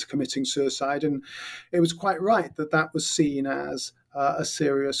bullied into committing suicide. And it was quite right that that was seen as a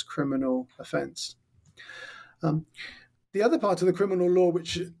serious criminal offence. The other part of the criminal law,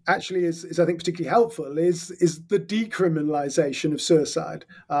 which actually is I think, particularly helpful, is the decriminalisation of suicide,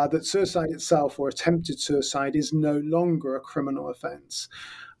 that suicide itself or attempted suicide is no longer a criminal offence.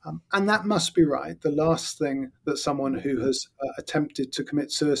 And that must be right. The last thing that someone who has attempted to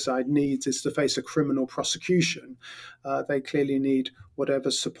commit suicide needs is to face a criminal prosecution. They clearly need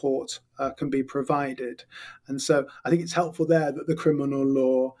whatever support can be provided. And so I think it's helpful there that the criminal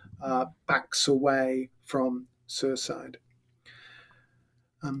law backs away from suicide.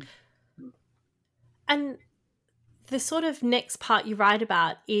 And the sort of next part you write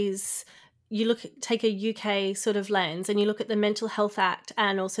about is you take a UK sort of lens and you look at the Mental Health Act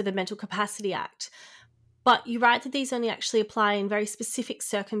and also the Mental Capacity Act. But you write that these only actually apply in very specific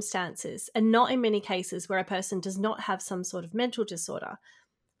circumstances and not in many cases where a person does not have some sort of mental disorder.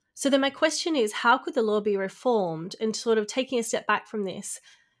 So then my question is, how could the law be reformed? And sort of taking a step back from this,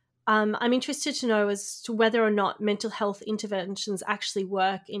 I'm interested to know as to whether or not mental health interventions actually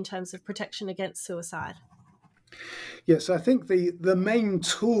work in terms of protection against suicide. Yes, I think the main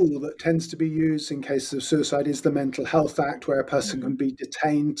tool that tends to be used in cases of suicide is the Mental Health Act, where a person can be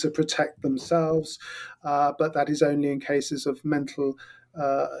detained to protect themselves, but that is only in cases of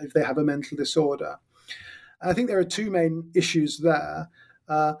if they have a mental disorder. I think there are two main issues there.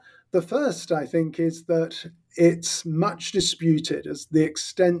 The first, I think, is that it's much disputed as the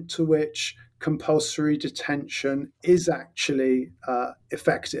extent to which compulsory detention is actually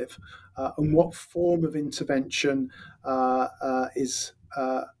effective and what form of intervention is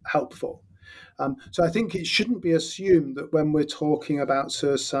helpful. So I think it shouldn't be assumed that when we're talking about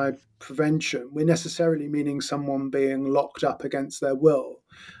suicide prevention, we're necessarily meaning someone being locked up against their will.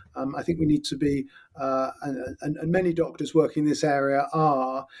 I think we need to be, and many doctors working in this area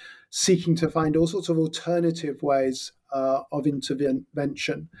are seeking to find all sorts of alternative ways of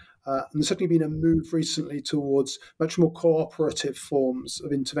intervention. And there's certainly been a move recently towards much more cooperative forms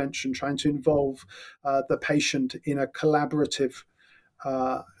of intervention, trying to involve the patient in a collaborative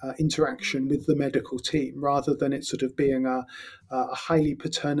interaction with the medical team, rather than it sort of being a highly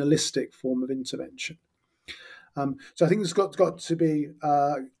paternalistic form of intervention. So I think there's got to be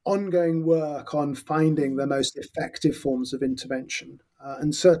ongoing work on finding the most effective forms of intervention,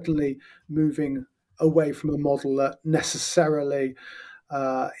 and certainly moving away from a model that necessarily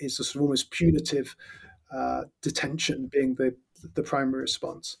is a sort of almost punitive detention being the primary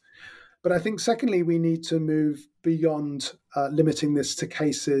response. But I think, secondly, we need to move beyond limiting this to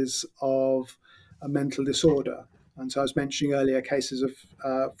cases of a mental disorder. And so I was mentioning earlier cases of,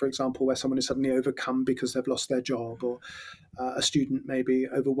 for example, where someone is suddenly overcome because they've lost their job, or a student may be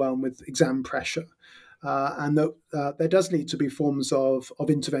overwhelmed with exam pressure. And that there does need to be forms of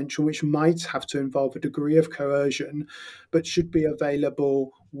intervention which might have to involve a degree of coercion, but should be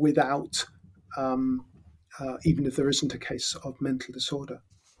available without, even if there isn't a case of mental disorder.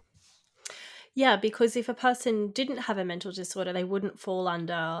 Yeah, because if a person didn't have a mental disorder, they wouldn't fall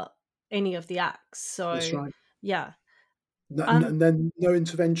under any of the acts. That's So, right. yeah. And then no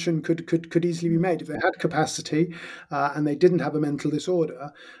intervention could easily be made. If they had capacity and they didn't have a mental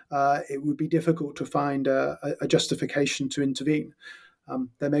disorder, it would be difficult to find a justification to intervene.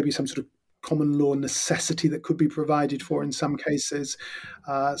 There may be some sort of common law necessity that could be provided for in some cases.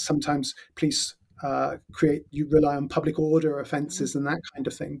 Sometimes police you rely on public order offences and that kind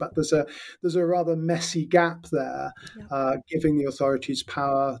of thing. But there's a rather messy gap there, giving the authorities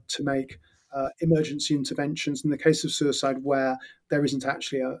power to make emergency interventions in the case of suicide where there isn't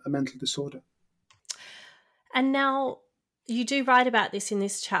actually a mental disorder. And now you do write about this in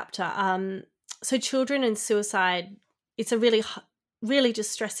this chapter. So children and suicide, it's a really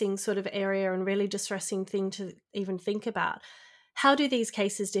distressing sort of area and really distressing thing to even think about. How do these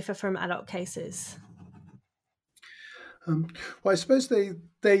cases differ from adult cases? Well, I suppose they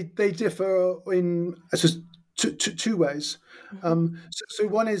differ in two ways. So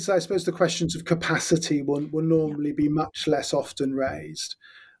one is, I suppose, the questions of capacity will normally be much less often raised.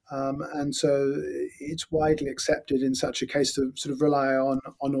 And so it's widely accepted in such a case to sort of rely on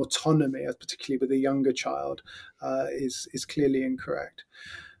autonomy, particularly with a younger child, is clearly incorrect.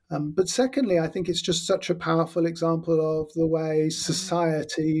 But secondly, I think it's just such a powerful example of the way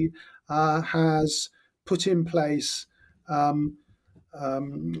society has put in place or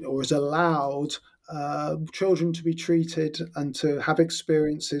has allowed children to be treated and to have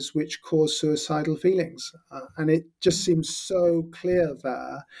experiences which cause suicidal feelings. And it just seems so clear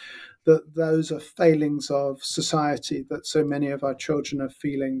there that those are failings of society, that so many of our children are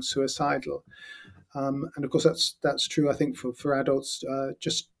feeling suicidal. And of course, that's true, I think, for adults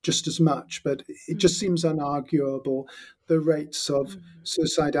just as much. But it just seems unarguable. The rates of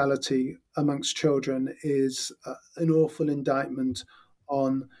suicidality amongst children is an awful indictment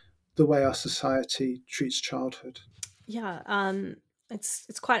on the way our society treats childhood. Yeah,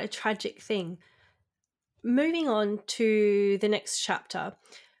 it's quite a tragic thing. Moving on to the next chapter,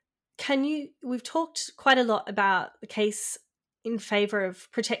 we've talked quite a lot about the case in favor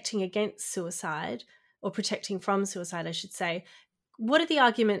of protecting against suicide, or protecting from suicide, I should say. What are the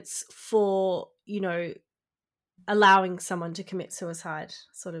arguments for, allowing someone to commit suicide,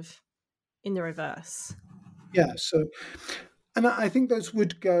 sort of in the reverse? Yeah, and I think those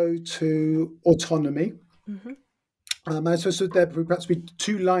would go to autonomy. Mm-hmm. I suppose there would perhaps be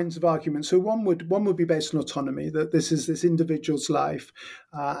two lines of argument. So one would be based on autonomy, that this is this individual's life,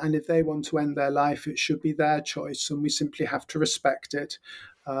 and if they want to end their life, it should be their choice, and we simply have to respect it.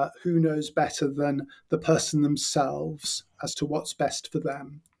 Who knows better than the person themselves as to what's best for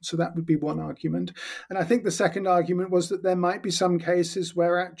them? So that would be one argument. And I think the second argument was that there might be some cases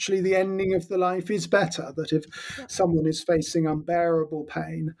where actually the ending of the life is better, that if someone is facing unbearable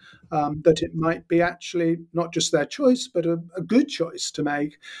pain, that it might be actually not just their choice, but a good choice to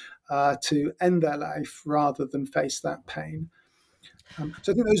make, to end their life rather than face that pain.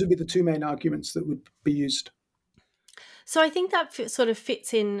 So I think those would be the two main arguments that would be used. So I think that sort of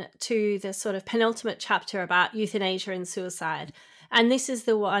fits in to the sort of penultimate chapter about euthanasia and suicide. And this is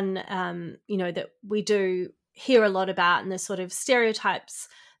the one, that we do hear a lot about, and the sort of stereotypes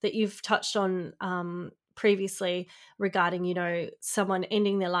that you've touched on previously regarding, someone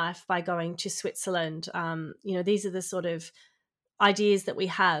ending their life by going to Switzerland. These are the sort of ideas that we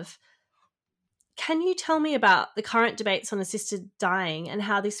have. Can you tell me about the current debates on assisted dying and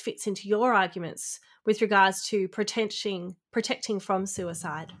how this fits into your arguments with regards to protecting from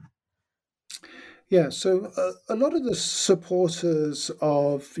suicide? Yeah, so a lot of the supporters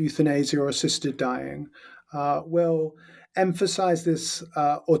of euthanasia or assisted dying will emphasize this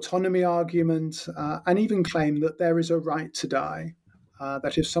autonomy argument and even claim that there is a right to die.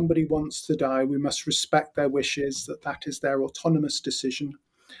 That if somebody wants to die, we must respect their wishes, that is their autonomous decision.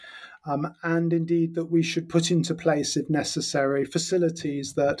 And indeed, that we should put into place, if necessary,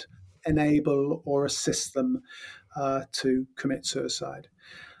 facilities that enable or assist them to commit suicide.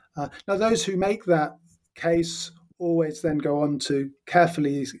 Now, those who make that case always then go on to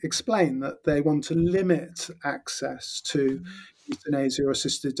carefully explain that they want to limit access to euthanasia or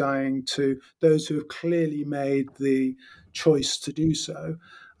assisted dying to those who have clearly made the choice to do so,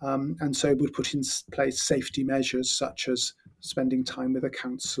 and so would put in place safety measures such as spending time with a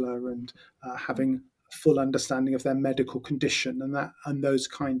counsellor and having full understanding of their medical condition and those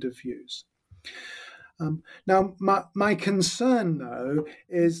kind of views. Now, my concern, though,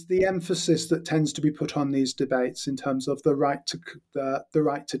 is the emphasis that tends to be put on these debates in terms of the right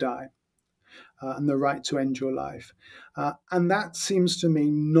to die and the right to end your life, and that seems to me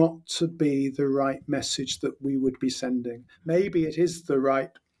not to be the right message that we would be sending. Maybe it is the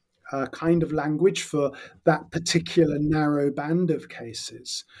right kind of language for that particular narrow band of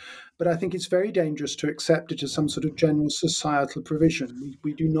cases. But I think it's very dangerous to accept it as some sort of general societal provision.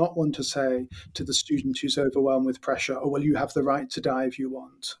 We do not want to say to the student who's overwhelmed with pressure, oh, well, you have the right to die if you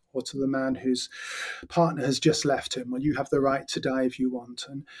want. Or to the man whose partner has just left him, well, you have the right to die if you want.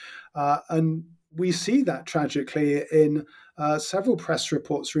 And we see that tragically in several press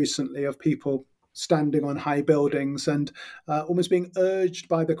reports recently of people standing on high buildings and almost being urged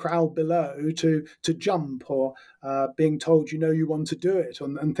by the crowd below to jump, or being told, you want to do it,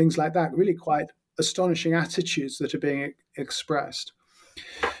 and things like that. Really quite astonishing attitudes that are being expressed.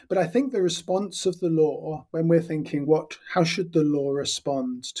 But I think the response of the law, when we're thinking, how should the law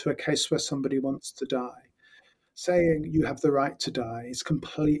respond to a case where somebody wants to die? Saying you have the right to die is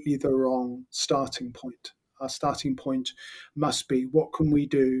completely the wrong starting point. Our starting point must be, what can we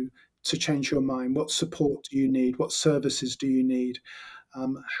do to change your mind? What support do you need? What services do you need?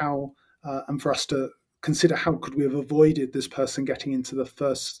 And for us to consider, how could we have avoided this person getting into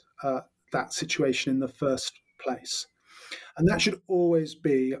that situation in the first place? And that should always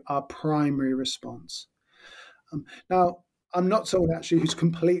be our primary response. Now, I'm not someone actually who's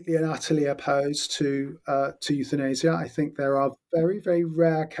completely and utterly opposed to euthanasia. I think there are very, very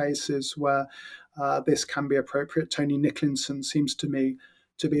rare cases where this can be appropriate. Tony Nicholson seems to me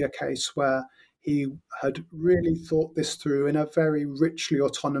to be a case where he had really thought this through in a very richly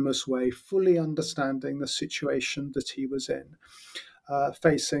autonomous way, fully understanding the situation that he was in,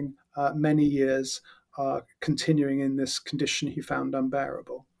 facing many years continuing in this condition he found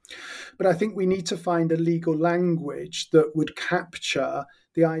unbearable. But I think we need to find a legal language that would capture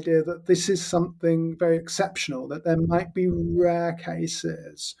the idea that this is something very exceptional, that there might be rare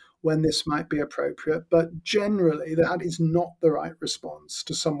cases when this might be appropriate, but generally that is not the right response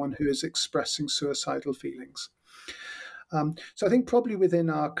to someone who is expressing suicidal feelings. So I think probably within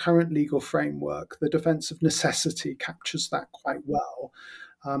our current legal framework, the defence of necessity captures that quite well.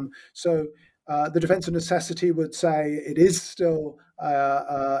 The defence of necessity would say it is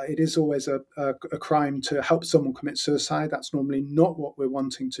always a crime to help someone commit suicide. That's normally not what we're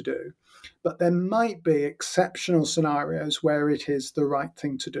wanting to do. But there might be exceptional scenarios where it is the right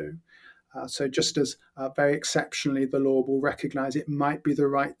thing to do. So just as very exceptionally the law will recognise it might be the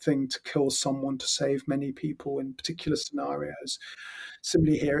right thing to kill someone to save many people in particular scenarios,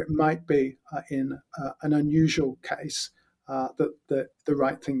 similarly here it might be in an unusual case that the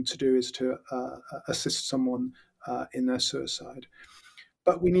right thing to do is to assist someone in their suicide.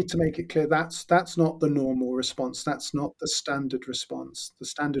 But we need to make it clear that's not the normal response. That's not the standard response. The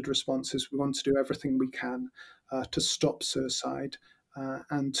standard response is we want to do everything we can to stop suicide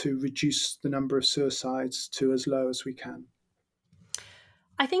and to reduce the number of suicides to as low as we can.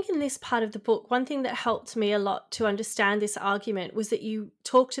 I think in this part of the book, one thing that helped me a lot to understand this argument was that you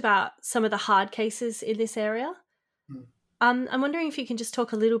talked about some of the hard cases in this area. I'm wondering if you can just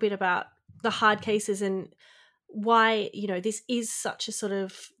talk a little bit about the hard cases and why, this is such a sort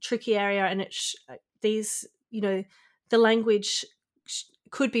of tricky area, and the language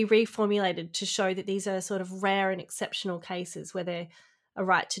could be reformulated to show that these are sort of rare and exceptional cases where a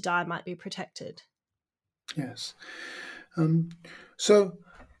right to die might be protected. Yes. So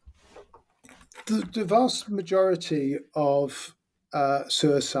the vast majority of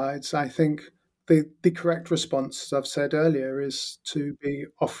suicides, I think, the correct response, as I've said earlier, is to be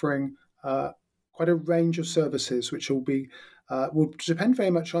offering quite a range of services, which will depend very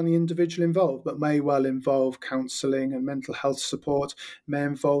much on the individual involved, but may well involve counselling and mental health support, may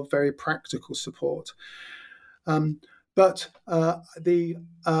involve very practical support. But the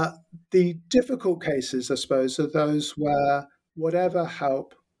difficult cases, I suppose, are those where whatever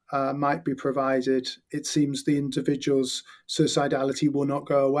help might be provided, it seems the individual's suicidality will not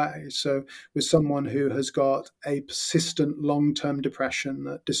go away. So with someone who has got a persistent long-term depression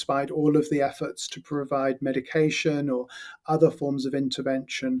that despite all of the efforts to provide medication or other forms of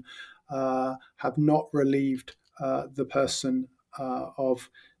intervention have not relieved the person of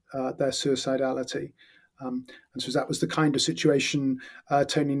their suicidality. And so that was the kind of situation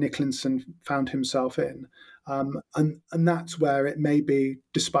Tony Nicholson found himself in. And that's where it may be,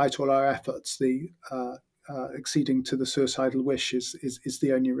 despite all our efforts, the acceding to the suicidal wish is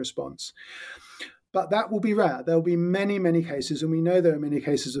the only response. But that will be rare. There will be many, many cases, and we know there are many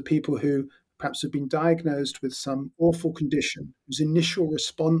cases of people who perhaps have been diagnosed with some awful condition whose initial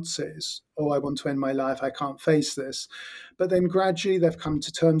response is, oh, I want to end my life, I can't face this. But then gradually they've come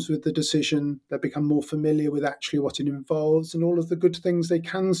to terms with the decision, they've become more familiar with actually what it involves and all of the good things they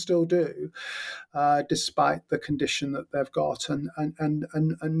can still do, despite the condition that they've got. And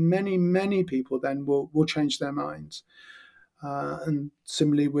many, many people then will change their minds. And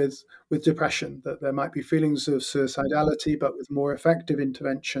similarly with depression, that there might be feelings of suicidality, but with more effective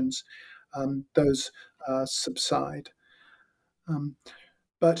interventions, those subside.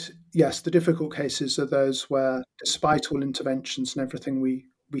 But yes, the difficult cases are those where, despite all interventions and everything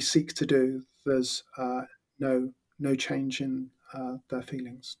we seek to do, there's no change in their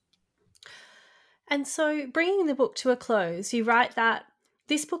feelings. And so, bringing the book to a close, you write that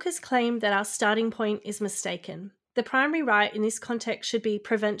this book has claimed that our starting point is mistaken. The primary right in this context should be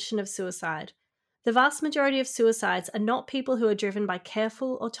prevention of suicide. The vast majority of suicides are not people who are driven by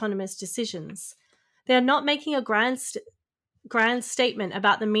careful, autonomous decisions. They are not making a grand statement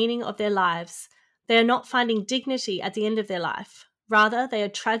about the meaning of their lives. They are not finding dignity at the end of their life. Rather, they are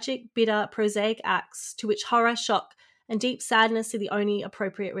tragic, bitter, prosaic acts to which horror, shock, and deep sadness are the only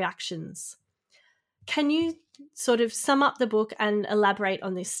appropriate reactions. Can you sort of sum up the book and elaborate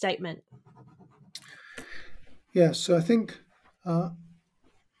on this statement? Yes, so I think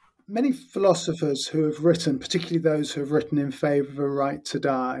many philosophers who have written, particularly those who have written in favour of a right to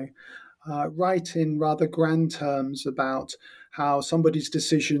die, write in rather grand terms about how somebody's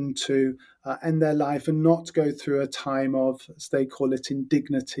decision to end their life and not go through a time of, as they call it,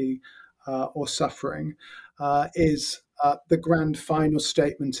 indignity or suffering, is the grand final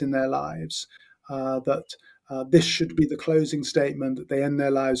statement in their lives, that this should be the closing statement, that they end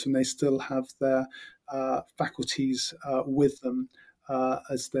their lives when they still have their faculties with them,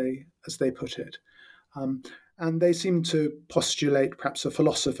 as they put it. And they seem to postulate perhaps a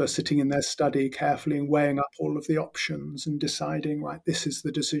philosopher sitting in their study carefully and weighing up all of the options and deciding, right, this is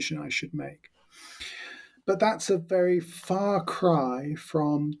the decision I should make. But that's a very far cry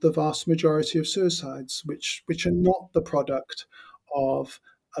from the vast majority of suicides, which are not the product of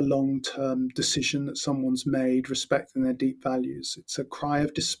a long-term decision that someone's made respecting their deep values. It's a cry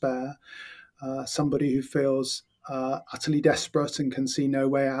of despair, somebody who feels utterly desperate and can see no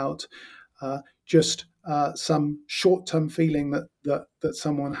way out, just some short-term feeling that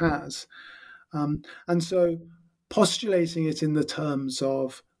someone has. And so postulating it in the terms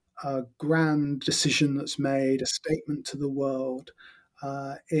of a grand decision that's made, a statement to the world,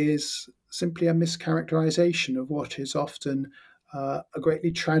 is simply a mischaracterization of what is often a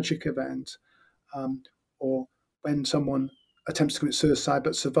greatly tragic event. Or when someone attempts to commit suicide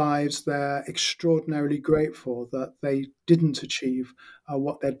but survives, they're extraordinarily grateful that they didn't achieve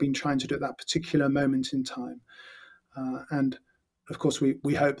what they'd been trying to do at that particular moment in time. And of course,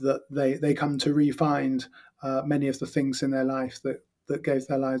 we hope that they come to re-find many of the things in their life that gave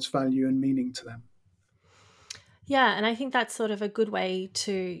their lives value and meaning to them. Yeah, and I think that's sort of a good way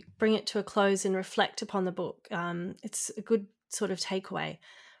to bring it to a close and reflect upon the book. It's a good sort of takeaway.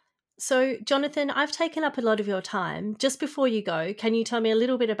 So, Jonathan, I've taken up a lot of your time. Just before you go, can you tell me a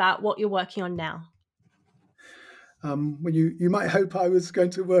little bit about what you're working on now? Well, you might hope I was going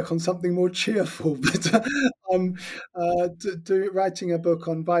to work on something more cheerful, but writing a book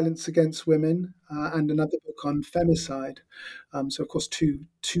on violence against women and another book on femicide. So, of course, two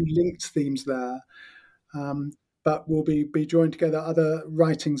linked themes there. But we'll be joined together other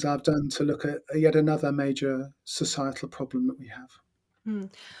writings I've done to look at yet another major societal problem that we have.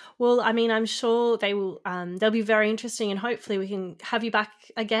 Well, I mean, I'm sure they'll be very interesting, and hopefully we can have you back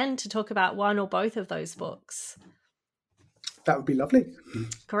again to talk about one or both of those books. That would be lovely.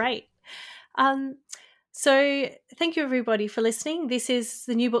 Great. So thank you, everybody, for listening. This is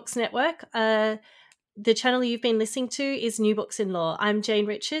the New Books Network. The channel you've been listening to is New Books in Law. I'm Jane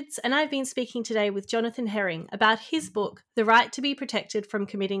Richards, and I've been speaking today with Jonathan Herring about his book, The Right to be Protected from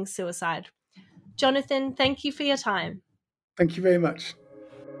Committing Suicide. Jonathan, thank you for your time. Thank you very much.